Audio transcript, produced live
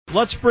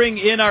Let's bring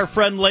in our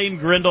friend Lane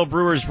Grindle,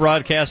 Brewers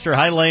broadcaster.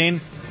 Hi,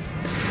 Lane.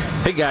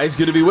 Hey, guys.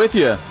 Good to be with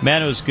you.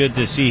 Man, it was good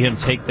to see him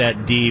take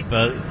that deep.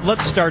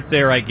 Let's start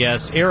there, I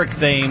guess. Eric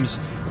Thames.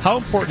 How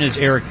important is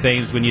Eric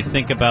Thames when you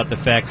think about the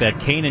fact that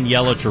Kane and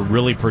Yelich are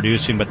really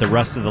producing, but the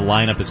rest of the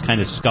lineup is kind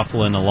of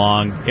scuffling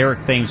along? Eric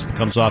Thames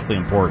becomes awfully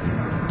important.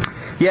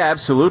 Yeah,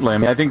 absolutely. I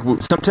mean, I think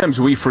sometimes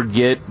we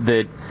forget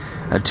that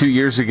 2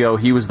 years ago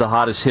he was the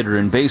hottest hitter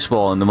in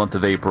baseball in the month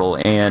of April,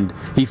 and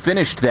he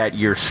finished that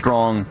year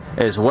strong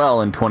as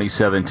well in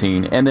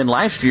 2017. And then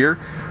last year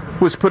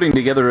was putting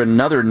together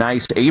another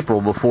nice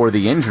April before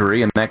the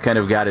injury, and that kind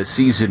of got his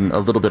season a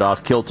little bit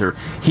off kilter.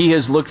 He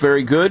has looked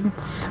very good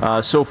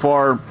so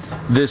far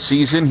this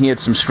season. He had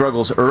some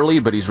struggles early,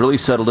 but he's really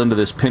settled into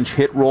this pinch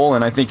hit role,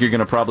 and I think you're going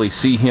to probably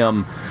see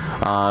him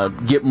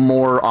get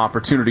more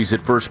opportunities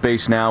at first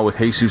base now with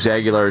Jesus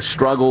Aguilar's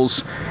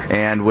struggles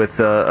and with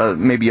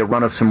maybe a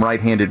run of some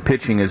right-handed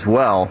pitching as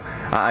well.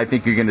 I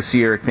think you're going to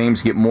see Eric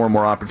Thames get more and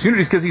more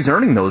opportunities because he's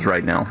earning those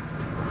right now.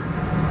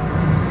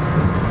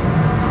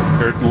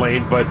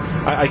 Lane, but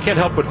I can't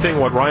help but think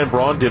what Ryan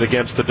Braun did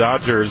against the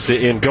Dodgers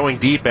in going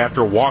deep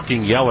after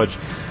walking Yelich.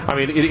 I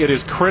mean, it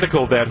is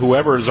critical that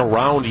whoever is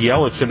around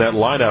Yelich in that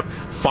lineup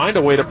find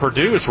a way to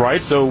produce,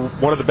 right? So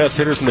one of the best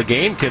hitters in the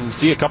game can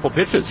see a couple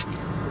pitches.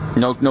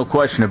 No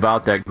question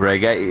about that,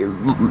 Greg.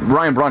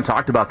 Ryan Braun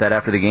talked about that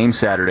after the game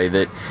Saturday,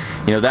 that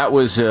that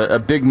was a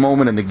big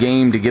moment in the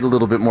game to get a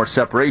little bit more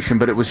separation,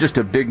 but it was just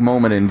a big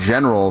moment in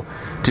general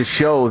to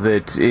show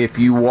that if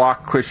you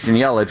walk Christian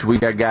Yelich, we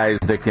got guys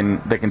that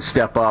can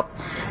step up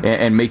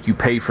and make you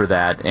pay for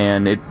that,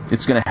 and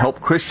it's going to help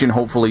Christian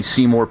hopefully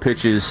see more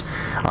pitches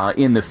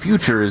in the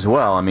future as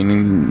well. I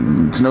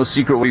mean, it's no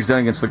secret what he's done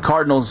against the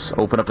Cardinals,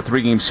 open up a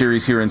 3-game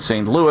series here in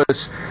St.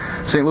 Louis.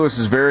 St. Louis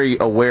is very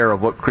aware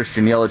of what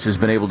Christian Yelich has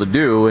been able to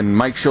do, and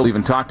Mike Schill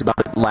even talked about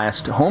it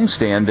last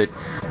homestand that,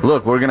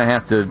 look, we're going to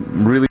have to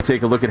really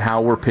take a look at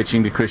how we're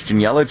pitching to Christian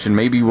Yelich, and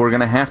maybe we're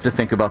going to have to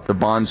think about the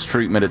Bonds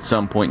treatment at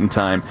some point in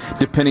time,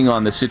 depending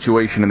on the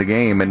situation in the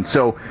game. And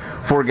so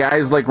for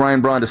guys like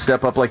Ryan Braun to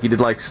step up like he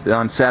did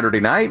on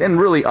Saturday night, and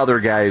really other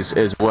guys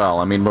as well.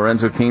 I mean,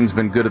 Lorenzo Cain's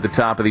been good at the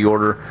top of the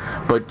order,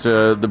 but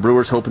the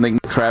Brewers hoping they can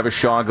get Travis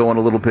Shaw going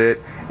a little bit.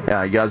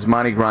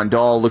 Yasmani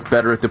Grindle looked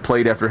better at the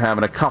plate after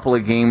having a couple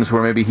of games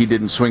where maybe he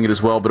didn't swing it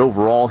as well, but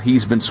overall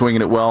he's been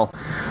swinging it well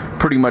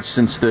pretty much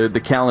since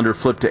the calendar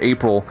flipped to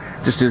April.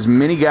 Just as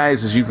many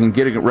guys as you can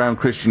get around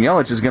Christian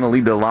Yelich is going to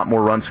lead to a lot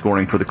more run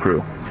scoring for the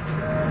crew.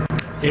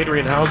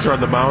 Adrian Hauser on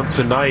the mound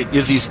tonight.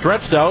 Is he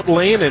stretched out,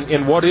 Lane?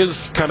 And what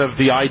is kind of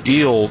the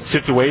ideal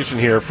situation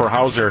here for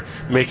Hauser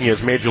making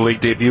his major league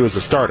debut as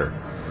a starter?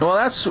 Well,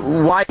 that's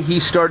why he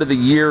started the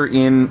year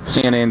in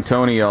San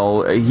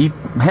Antonio. He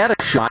had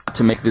a shot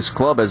to make this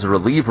club as a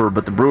reliever,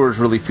 but the Brewers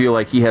really feel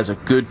like he has a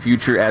good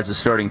future as a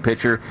starting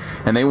pitcher,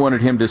 and they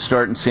wanted him to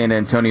start in San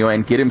Antonio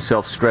and get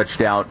himself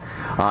stretched out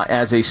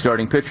as a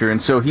starting pitcher.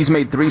 And so he's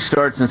made 3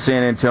 starts in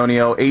San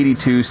Antonio,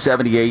 82,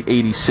 78,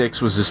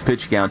 86 was his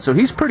pitch count. So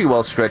he's pretty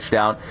well stretched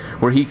out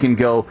where he can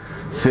go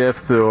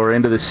 5th or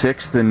into the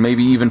 6th and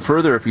maybe even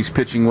further if he's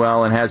pitching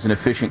well and has an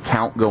efficient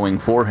count going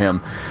for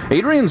him.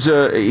 Adrian's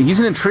he's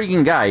an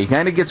intriguing guy. He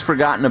kind of gets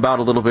forgotten about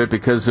a little bit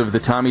because of the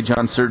Tommy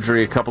John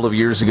surgery a couple of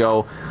years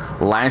ago.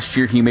 Last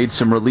year he made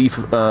some relief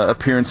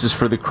appearances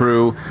for the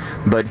crew,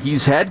 but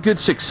he's had good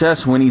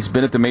success when he's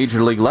been at the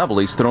major league level.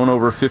 He's thrown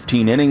over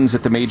 15 innings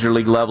at the major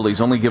league level.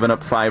 He's only given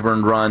up 5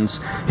 earned runs.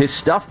 His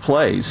stuff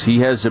plays. He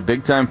has a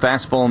big-time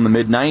fastball in the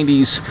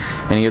mid-90s,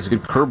 and he has a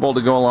good curveball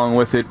to go along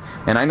with it.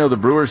 And I know the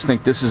Brewers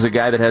think this is a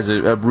guy that has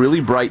a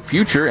really bright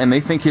future, and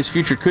they think his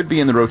future could be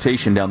in the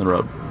rotation down the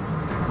road.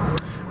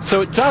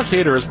 So Josh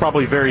Hader is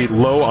probably very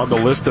low on the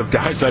list of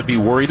guys I'd be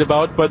worried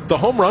about, but the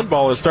home run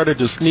ball has started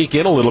to sneak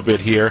in a little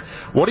bit here.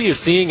 What are you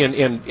seeing,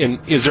 and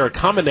is there a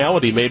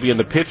commonality maybe in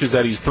the pitches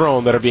that he's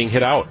thrown that are being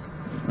hit out?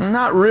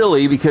 Not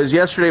really, because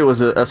yesterday was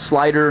a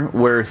slider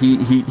where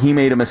he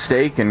made a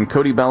mistake, and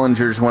Cody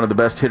Bellinger's one of the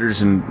best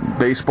hitters in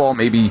baseball,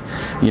 maybe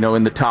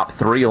in the top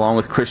 3 along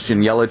with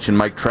Christian Yelich and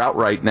Mike Trout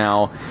right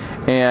now.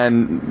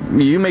 And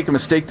you make a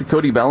mistake to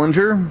Cody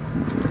Bellinger,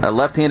 a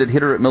left-handed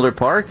hitter at Miller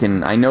Park,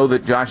 and I know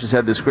that Josh has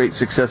had this great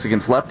success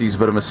against lefties,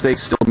 but a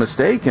mistake's still a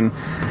mistake, and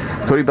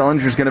Cody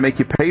Bellinger's going to make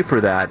you pay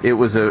for that. It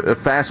was a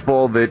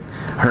fastball that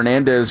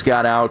Hernandez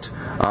got out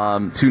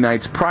 2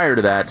 nights prior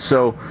to that,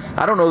 so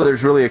I don't know that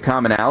there's really a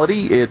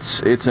commonality.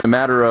 It's a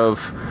matter of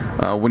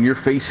when you're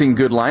facing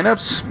good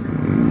lineups,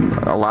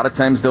 a lot of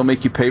times they'll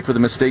make you pay for the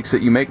mistakes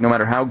that you make no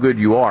matter how good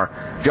you are.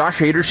 Josh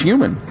Hader's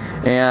human,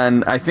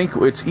 and I think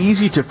it's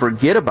easy to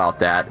forget about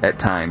that at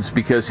times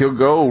because he'll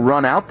go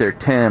run out there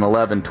 10,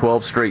 11,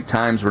 12 straight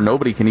times where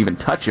nobody can even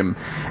touch him,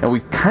 and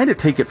we kind of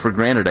take it for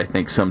granted, I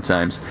think,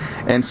 sometimes.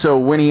 And so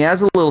when he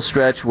has a little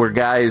stretch where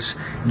guys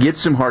get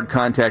some hard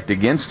contact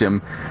against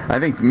him, I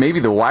think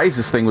maybe the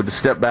wisest thing would be to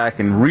step back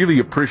and really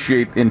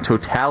appreciate in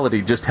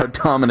totality just how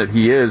dominant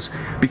he is,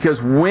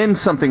 because when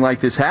something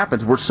like this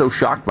happens, we're so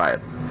shocked by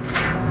it.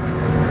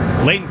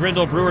 Lane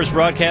Grindle, Brewers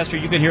broadcaster.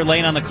 You can hear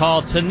Lane on the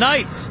call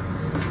tonight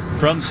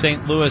from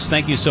St. Louis.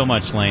 Thank you so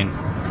much, Lane.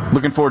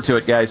 Looking forward to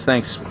it, guys.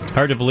 Thanks.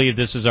 Hard to believe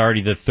this is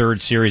already the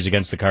third series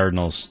against the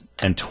Cardinals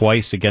and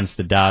twice against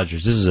the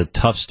Dodgers. This is a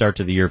tough start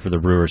to the year for the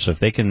Brewers, so if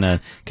they can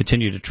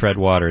continue to tread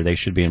water, they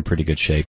should be in pretty good shape.